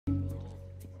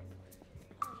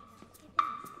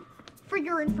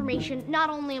your information, not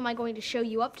only am I going to show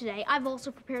you up today, I've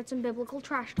also prepared some biblical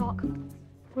trash talk.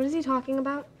 What is he talking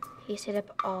about? He stayed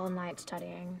up all night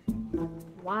studying.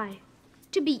 Why?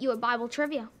 To beat you at Bible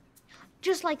trivia.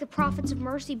 Just like the prophets of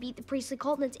mercy beat the priestly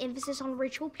cult in its emphasis on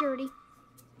ritual purity.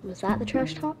 Was that the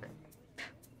trash talk?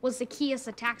 Was Zacchaeus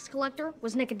a tax collector?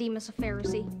 Was Nicodemus a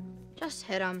Pharisee? Just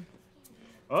hit him.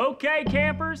 Okay,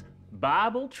 campers,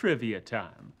 Bible trivia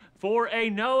time. For a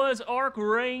Noah's Ark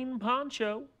rain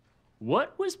poncho,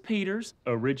 what was Peter's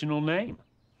original name?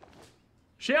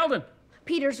 Sheldon.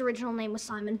 Peter's original name was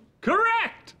Simon.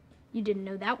 Correct! You didn't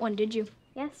know that one, did you?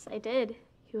 Yes, I did.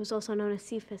 He was also known as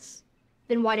Cephas.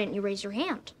 Then why didn't you raise your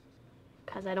hand?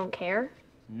 Because I don't care.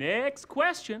 Next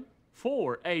question.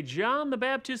 For a John the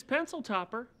Baptist pencil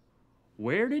topper,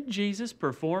 where did Jesus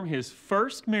perform his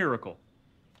first miracle?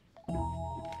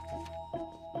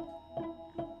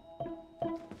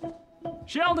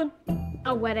 Sheldon.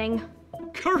 A wedding.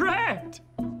 Correct!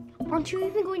 Aren't you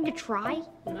even going to try?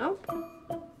 No.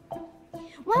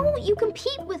 Why won't you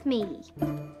compete with me?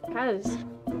 Because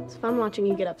it's fun watching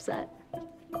you get upset.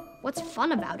 What's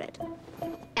fun about it?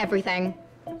 Everything.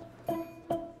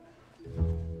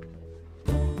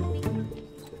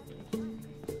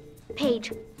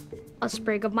 Paige, a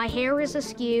sprig of my hair is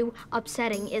askew.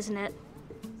 Upsetting, isn't it?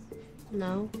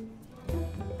 No.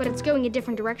 But it's going a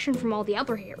different direction from all the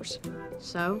other hairs.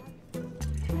 So?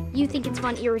 You think it's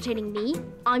fun irritating me?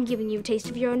 I'm giving you a taste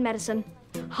of your own medicine.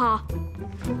 Ha.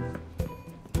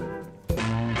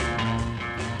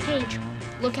 Paige,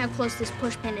 look how close this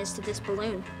pushpin is to this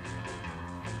balloon.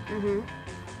 Mm-hmm.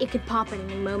 It could pop at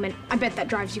any moment. I bet that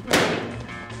drives you crazy.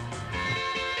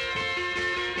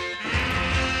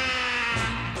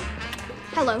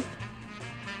 Hello.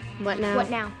 What now? What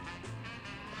now?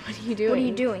 What are you doing? What are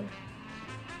you doing?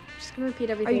 I'm just gonna repeat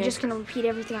everything. Are you just gonna repeat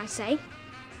everything I say?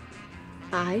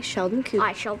 I, Sheldon Cooper.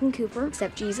 I, Sheldon Cooper.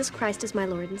 Accept Jesus Christ as my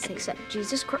Lord and Savior. Accept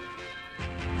Jesus Christ.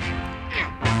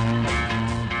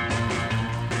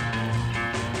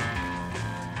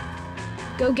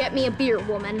 Go get me a beer,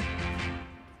 woman.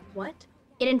 What?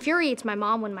 It infuriates my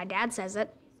mom when my dad says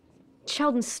it.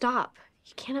 Sheldon, stop.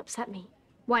 You can't upset me.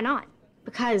 Why not?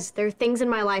 Because there are things in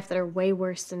my life that are way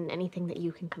worse than anything that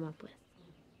you can come up with.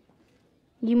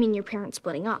 You mean your parents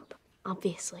splitting up?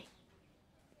 Obviously.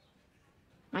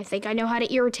 I think I know how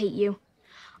to irritate you.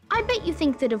 I bet you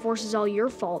think the divorce is all your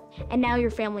fault, and now your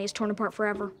family is torn apart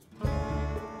forever.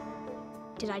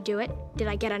 Did I do it? Did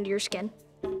I get under your skin?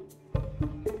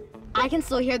 I can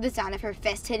still hear the sound of her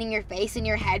fist hitting your face and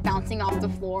your head bouncing off the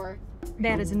floor.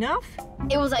 That is enough.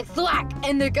 It was like thwack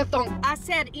and the gathunk. I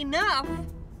said enough.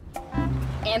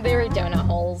 And there were donut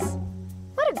holes.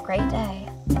 What a great day.